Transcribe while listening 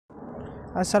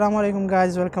Assalamu alaikum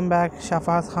guys, welcome back.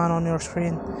 Shafat Khan on your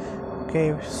screen.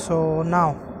 Okay, so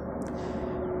now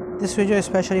this video is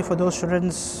especially for those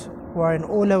students who are in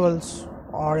O levels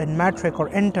or in Matric or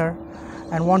Inter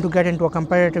and want to get into a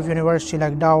competitive university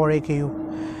like DOW or AKU.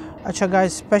 अच्छा guys,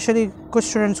 specially कुछ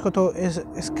students को तो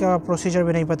इसका procedure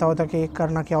भी नहीं पता होता कि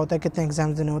करना क्या होता है, कितने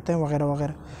एग्ज़ाम्स देने होते हैं वगैरह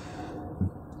वगैरह।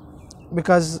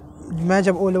 बिकॉज़ मैं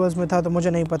जब ओ लेवल्स में था तो मुझे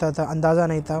नहीं पता था, अंदाज़ा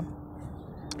नहीं था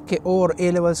कि ओ और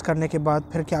ए लेवल्स करने के बाद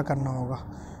फिर क्या करना होगा।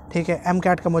 ठीक है, एम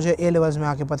कैट का मुझे ए लेवल्स में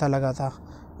आके पता लगा था,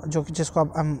 जिसको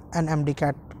आप एम डी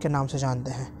कैट के नाम से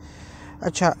जानते हैं।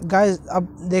 अच्छा गाइस, अब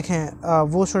देखें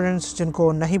वो स्टूडेंट्स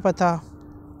जिनको नहीं पता,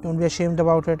 don't be ashamed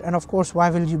about it, end of course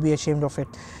why will you be ashamed of it.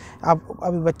 आप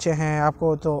अभी बच्चे हैं,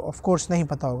 आपको तो ऑफ कोर्स नहीं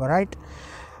पता होगा, राइट।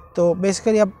 तो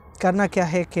बेसिकली अब करना क्या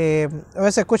है कि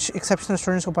वैसे कुछ एक्सेप्शनल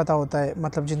स्टूडेंट्स को पता होता है,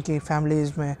 मतलब जिनकी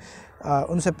फैमिलीज़ में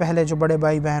उनसे पहले जो बड़े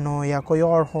भाई बहन हो या कोई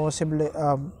और हो,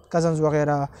 कज़न्स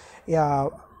वगैरह या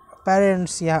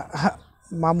पेरेंट्स या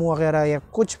मामू वगैरह या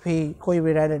कुछ भी, कोई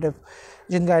भी रिलेटिव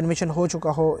जिनका एडमिशन हो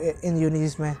चुका हो इन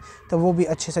यूनीज़ में, तो वो भी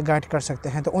अच्छे से गाइड कर सकते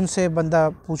हैं। तो उनसे बंदा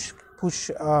पूछ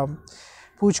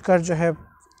कर जो है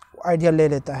आइडिया ले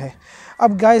लेता है।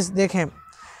 अब गाइस देखें,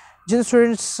 जिन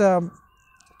स्टूडेंट्स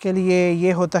के लिए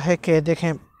ये होता है कि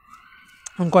देखें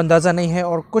उनको अंदाज़ा नहीं है,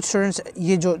 और कुछ स्टूडेंट्स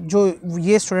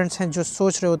ये स्टूडेंट्स हैं जो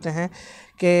सोच रहे होते हैं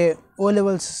कि ओ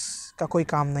लेवल्स का कोई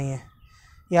काम नहीं है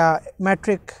या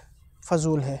मैट्रिक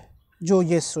फ़जूल है, जो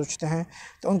ये सोचते हैं,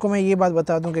 तो उनको मैं ये बात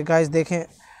बता दूं कि गाइस देखें,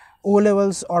 ओ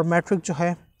लेवल्स और मैट्रिक जो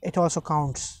है इट आल्सो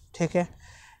काउंट्स। ठीक है,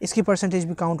 इसकी परसेंटेज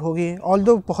भी काउंट होगी,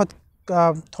 ऑल्दो बहुत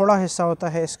थोड़ा हिस्सा होता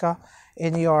है इसका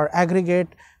in your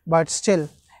aggregate, but still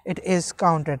it is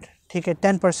counted. ठीक है,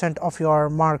 10% of your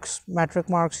marks, matric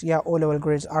marks या O level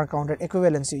grades are counted,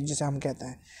 equivalency जिसे हम कहते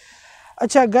हैं।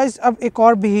 अच्छा गाइस, अब एक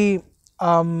और भी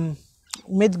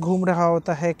मिथ घूम रहा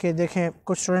होता है कि देखें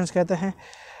कुछ स्टूडेंट्स कहते हैं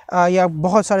या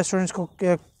बहुत सारे स्टूडेंट्स को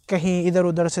कहीं इधर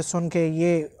उधर से सुन के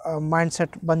ये माइंडसेट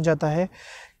बन जाता है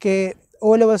कि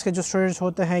ओ लेवल्स के जो स्टूडेंट्स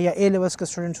होते हैं या ए लेवल्स के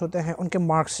स्टूडेंट्स होते हैं उनके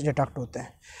मार्क्स डिडक्ट होते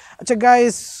हैं। अच्छा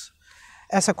गाइस,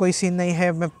 ऐसा कोई सीन नहीं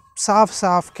है, मैं साफ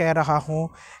साफ कह रहा हूँ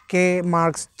कि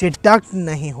मार्क्स डिडक्ट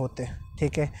नहीं होते।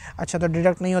 ठीक है, अच्छा तो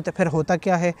डिडक्ट नहीं होते, फिर होता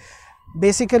क्या है?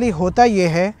 बेसिकली होता ये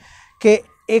है कि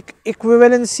एक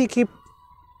इक्विवेलेंसी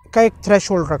का एक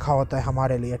थ्रेशोल्ड रखा होता है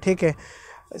हमारे लिए। ठीक है,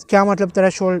 क्या मतलब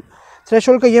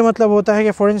थ्रेशोल्ड का ये मतलब होता है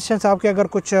कि फॉर इंस्टेंस आपके अगर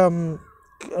कुछ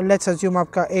लेट्स अज्यूम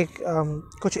आपका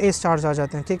कुछ ए स्टार्स आ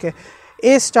जाते हैं। ठीक है,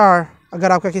 ए स्टार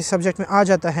अगर आपका किसी सब्जेक्ट में आ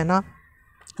जाता है ना,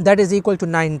 that is equal to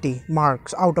 90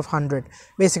 marks out of 100,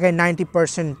 basically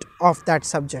 90% of that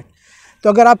subject. तो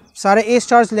अगर आप सारे A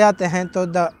stars ले आते हैं तो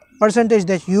the percentage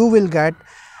that you will get,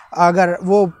 अगर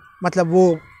वो मतलब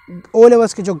वो O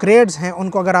levels के जो grades हैं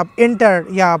उनको अगर आप इंटर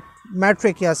या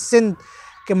मैट्रिक या सिंध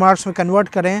के मार्क्स में कन्वर्ट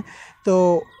करें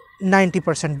तो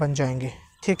 90% बन जाएंगे।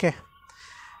 ठीक है,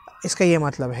 इसका ये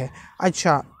मतलब है।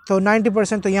 अच्छा, तो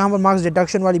 90%, तो यहाँ पर मार्क्स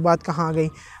डिडक्शन वाली बात कहाँ आ गई?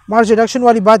 मार्क्स डिडक्शन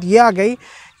वाली बात ये आ गई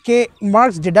कि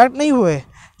मार्क्स डिडक्ट नहीं हुए,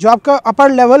 जो आपका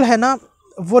अपर लेवल है ना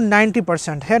वो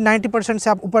 90% है, 90% से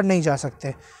आप ऊपर नहीं जा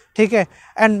सकते। ठीक है,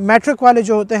 एंड मैट्रिक वाले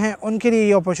जो होते हैं उनके लिए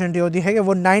ये अपॉर्चुनिटी होती है कि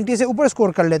वो 90 से ऊपर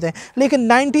स्कोर कर लेते हैं, लेकिन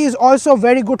 90 is also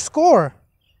very good score,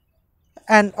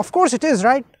 end of course it is,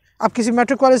 right. आप किसी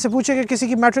मैट्रिक वाले से पूछे कि किसी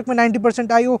की मैट्रिक में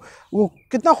 90% आई हो, वो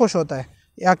कितना खुश होता है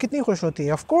या कितनी खुश होती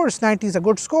है? Of course 90 is a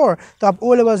good score. तो आप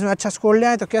ओ लेवल्स में अच्छा स्कोर ले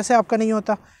आए तो कैसे आपका नहीं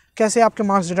होता, कैसे आपके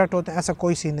मार्क्स डिडक्ट होते हैं? ऐसा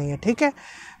कोई सीन नहीं है। ठीक है,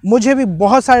 मुझे भी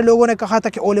बहुत सारे लोगों ने कहा था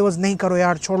कि ओ लेवल्स नहीं करो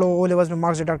यार, छोड़ो, ओ लेवल्स में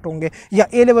मार्क्स डिडक्ट होंगे, या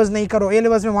ए लेवल्स नहीं करो, ए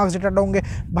लेवल्स में मार्क्स डिडक्ट होंगे।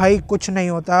 भाई कुछ नहीं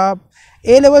होता।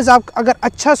 ए लेवल्स आप अगर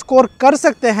अच्छा स्कोर कर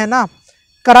सकते हैं ना,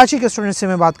 कराची के स्टूडेंट से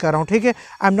मैं बात कर रहा हूँ। ठीक है,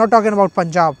 I am not talking about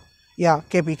Punjab या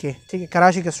KP के। ठीक है,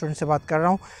 कराची के स्टूडेंट से बात कर रहा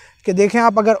हूँ कि देखें,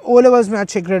 आप अगर ओ लेवल्स में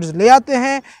अच्छे ग्रेड्स ले आते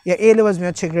हैं या ए लेवल्स में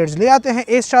अच्छे ग्रेड्स ले आते हैं,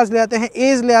 ए स्टार्स ले आते हैं,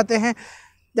 एज ले आते हैं,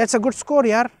 दैट्स अ गुड स्कोर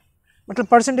यार। मतलब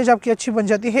परसेंटेज आपकी अच्छी बन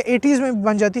जाती है, 80s में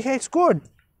बन जाती है, इट्स गुड।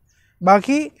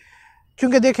 बाकी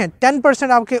क्योंकि देखें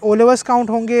 10% आपके ओ लेवल्स काउंट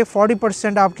होंगे,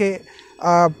 40% आपके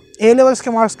ए लेवल्स के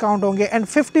मार्क्स काउंट होंगे, एंड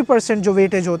 50% जो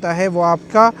वेटेज होता है वो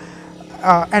आपका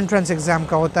एंट्रेंस एग्ज़ाम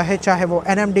का होता है, चाहे वो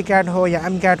NMD कैट हो या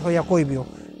M कैट हो या कोई भी हो।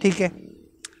 ठीक है,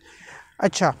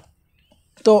 अच्छा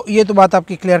तो ये तो बात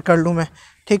आपकी क्लियर कर लूँ मैं।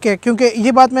 ठीक है, क्योंकि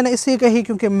ये बात मैंने इसलिए कही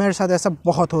क्योंकि मेरे साथ ऐसा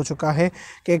बहुत हो चुका है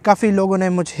कि काफ़ी लोगों ने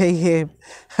मुझे ये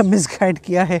मिसगाइड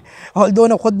किया है, और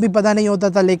दोनों ख़ुद भी पता नहीं होता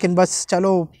था, लेकिन बस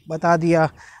चलो बता दिया,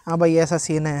 हाँ भाई ऐसा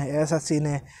सीन है, ऐसा सीन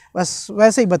है, बस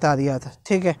वैसे ही बता दिया था।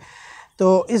 ठीक है,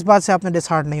 तो इस बात से आपने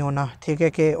डिसहार्ट नहीं होना। ठीक है,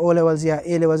 कि ओ लेवल्स या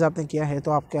ए लेवल्स आपने किया है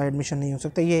तो आपका एडमिशन नहीं हो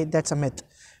सकता, ये दैट्स अ मिथ।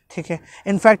 ठीक है,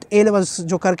 इनफैक्ट ए लेवल्स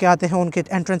जो करके आते हैं उनके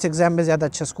एंट्रेंस एग्ज़ाम में ज़्यादा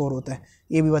अच्छा स्कोर होता है,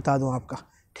 ये भी बता दूँ आपका।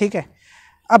 ठीक है,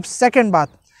 अब सेकंड बात,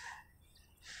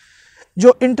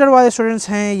 जो इंटर वाले स्टूडेंट्स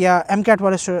हैं या एम कैट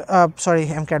वाले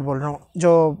एम कैट बोल रहा हूँ,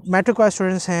 जो मैट्रिक वाले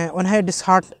स्टूडेंट्स हैं, उन्हें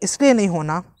डिसहार्ट इसलिए नहीं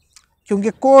होना क्योंकि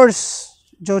कोर्स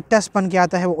जो टेस्ट बन के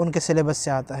आता है वो उनके सिलेबस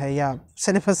से आता है, या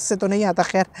सिलेबस से तो नहीं आता,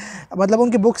 खैर मतलब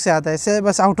उनकी बुक से आता है।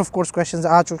 Syllabus out of course questions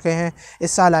आ चुके हैं,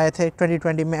 इस साल आए थे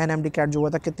 2020 में एनएमडी कैट जो हुआ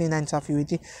था, कितनी नाइंसाफ़ी हुई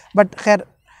थी, बट खैर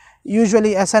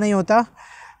यूजुअली ऐसा नहीं होता,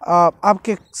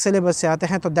 आपके सिलेबस से आते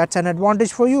हैं, तो that's an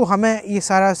advantage for you. हमें ये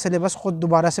सारा सिलेबस ख़ुद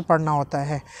दोबारा से पढ़ना होता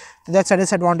है, तो that's a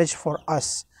disadvantage for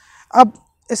us. अब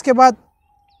इसके बाद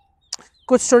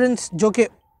कुछ स्टूडेंट्स जो कि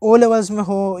ओ लेवल्स में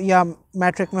हो या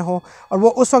मैट्रिक में हो और वो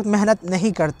उस वक्त मेहनत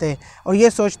नहीं करते और ये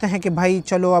सोचते हैं कि भाई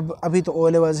चलो अब अभी तो ओ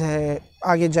लेवल्स है,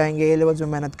 आगे जाएंगे ए लेवल्स में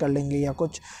मेहनत कर लेंगे या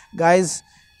कुछ। गाइस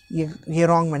ये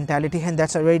रॉन्ग मेंटालिटी है,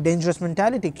 that's a very dangerous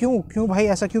mentality. क्यों भाई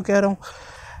ऐसा क्यों कह रहा हूँ?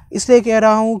 इसलिए कह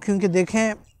रहा हूँ क्योंकि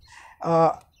देखें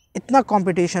इतना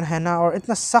कंपटीशन है ना, और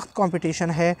इतना सख्त कंपटीशन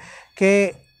है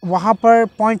कि वहाँ पर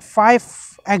 0.5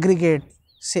 एग्रीगेट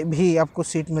से भी आपको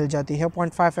सीट मिल जाती है,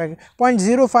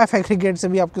 0.05 एग्रीगेट से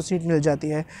भी आपको सीट मिल जाती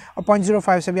है, और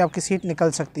 0.05 से भी आपकी सीट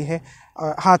निकल सकती है,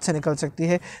 हाथ से निकल सकती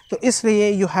है। तो इसलिए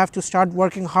you have to start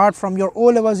working hard from your O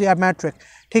levels या मैट्रिक,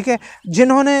 ठीक है।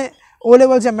 जिन्होंने ओ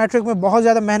लेवल्स या मैट्रिक में बहुत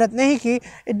ज़्यादा मेहनत नहीं की,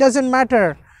 इट डजेंट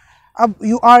मैटर, अब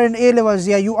you are in A levels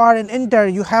या you are in inter,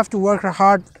 you have to work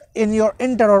hard in your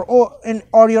inter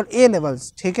और योर ए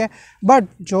लेवल्स, ठीक है। बट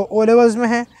जो ओ लेवल्स में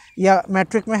है या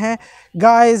मैट्रिक में है,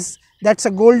 guys that's a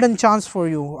golden chance for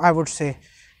you, I would say.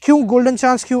 क्यों गोल्डन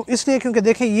चांस? क्यों? इसलिए क्योंकि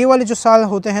देखें ये वाले जो साल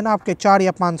होते हैं ना आपके 4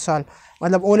 या 5 साल,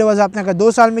 मतलब ओ लेवल्स आपने अगर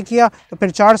 2 साल में किया तो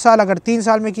फिर 4 साल, अगर 3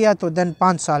 साल में किया तो देन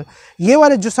 5 साल। ये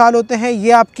वाले जो साल होते हैं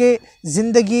ये आपके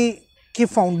ज़िंदगी की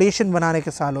फाउंडेशन बनाने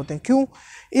के साल होते हैं। क्यों?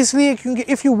 इसलिए क्योंकि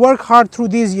if you work hard through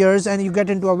these years and you get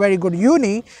into a very good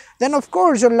uni, then of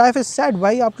course your life is set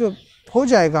भाई, आपके हो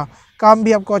जाएगा काम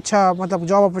भी, आपको अच्छा मतलब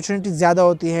जॉब अपॉर्चुनिटी ज़्यादा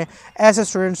होती है ऐसे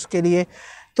स्टूडेंट्स के लिए।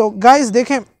 तो गाइस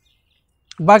देखें,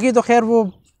 बाकी तो खैर वो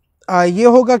ये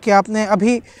होगा कि आपने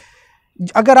अभी,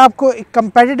 अगर आपको एक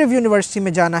कंपेटिटिव यूनिवर्सिटी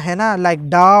में जाना है ना, लाइक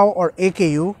डाउ और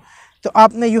AKU, तो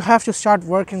आपने you have to start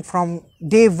working from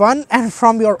day 1 and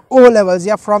from your O levels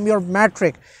या फ्रॉम योर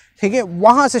मैट्रिक, ठीक है।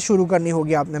 वहाँ से शुरू करनी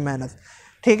होगी आपने मेहनत,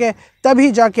 ठीक है। तभी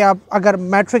जाके आप, अगर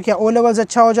मैट्रिक या ओ लेवल्स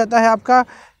अच्छा हो जाता है आपका,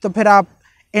 तो फिर आप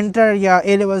इंटर या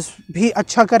ए लेवल्स भी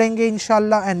अच्छा करेंगे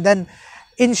इंशाल्लाह, एंड देन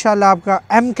इंशाल्लाह आपका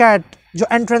एम कैट जो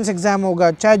एंट्रेंस एग्ज़ाम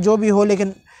होगा, चाहे जो भी हो,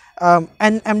 लेकिन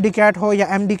MD कैट हो या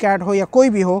MD कैट हो या कोई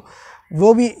भी हो,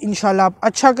 वो भी इंशाल्लाह आप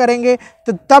अच्छा करेंगे,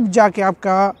 तो तब जाके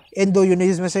आपका इन 2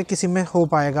 यूनिट्स में से किसी में हो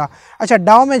पाएगा। अच्छा,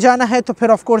 डाउ में जाना है तो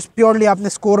फिर ऑफ कोर्स प्योरली आपने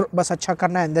स्कोर बस अच्छा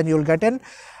करना है and then you will get in.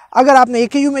 अगर आपने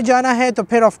AKU में जाना है तो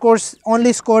फिर of course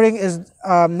only scoring is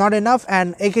not enough,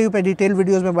 and AKU पे डिटेल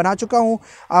वीडियोस में बना चुका हूँ,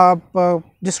 आप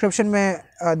डिस्क्रिप्शन में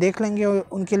देख लेंगे,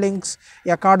 उनके लिंक्स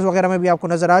या कार्ड्स वगैरह में भी आपको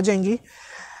नज़र आ जाएंगी।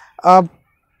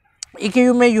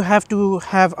 AKU में you have to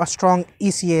have a strong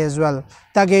ECA as well,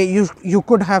 ताकि you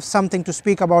could have something to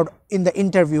speak about in the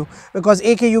interview, because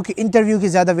AKU की interview की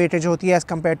ज़्यादा weightage होती है as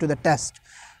compared to the test,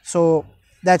 so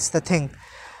that's the thing।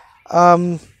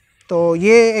 तो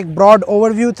ये एक broad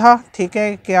overview था, ठीक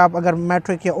है, कि आप अगर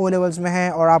मैट्रिक या ओ लेवल्स में हैं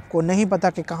और आपको नहीं पता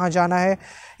कि कहाँ जाना है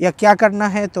या क्या करना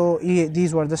है, तो ये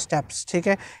these were the steps, ठीक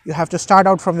है। you have to start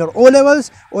out from your O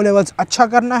levels अच्छा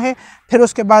करना है, फिर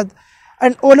उसके बाद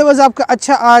एंड ओ लेवल्स आपका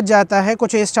अच्छा आ जाता है,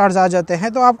 कुछ A स्टार्स आ जाते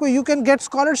हैं, तो आपको you can get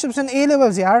scholarships in A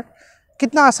levels. यार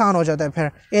कितना आसान हो जाता है,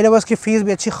 फिर A लेवल्स की फ़ीस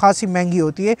भी अच्छी खासी महंगी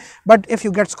होती है, but if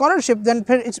you get scholarship then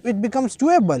फिर इट बिकम्स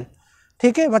डूएबल,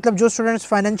 ठीक है। मतलब जो स्टूडेंट्स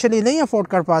फाइनेंशियली नहीं अफोर्ड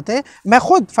कर पाते, मैं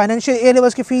खुद फाइनेंशियल A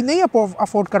लेवल्स की फ़ी नहीं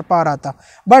अफोर्ड कर पा रहा था,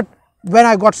 but when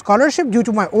I got scholarship due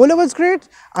to my O levels grades,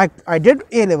 I did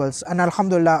A levels and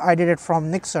alhamdulillah I did it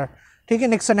from Nixer, ठीक है।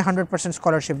 Nixer ने 100%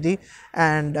 स्कॉलरशिप दी,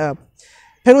 एंड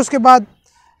फिर उसके बाद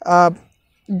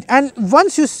and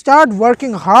once you start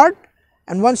working hard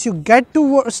and once you get to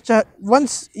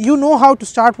once you know how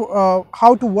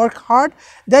to work hard,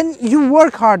 then you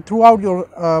work hard throughout your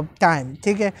time,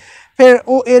 ठीक है। फिर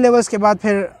A levels के बाद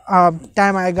फिर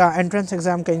टाइम आएगा एंट्रेंस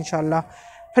एग्ज़ाम का इंशाल्लाह,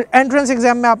 फिर एंट्रेंस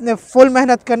एग्ज़ाम में आपने फुल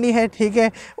मेहनत करनी है, ठीक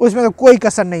है, उसमें तो कोई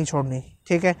कसर नहीं छोड़नी,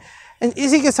 ठीक है।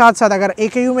 इसी के साथ साथ अगर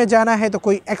AKU में जाना है तो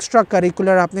कोई एक्स्ट्रा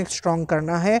करिकुलर आपने स्ट्रॉन्ग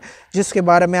करना है, जिसके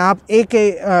बारे में आप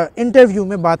इंटरव्यू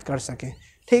में बात कर सकें,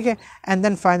 ठीक है। एंड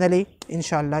देन फाइनली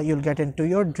इंशाल्लाह you will get into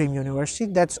your dream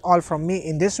university. That's all from me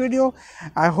in this video.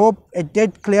 I hope it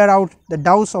did clear out the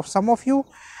doubts of some of you,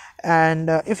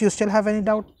 and if you still have any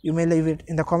doubt you may leave it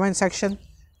in the comment section.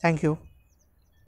 Thank you.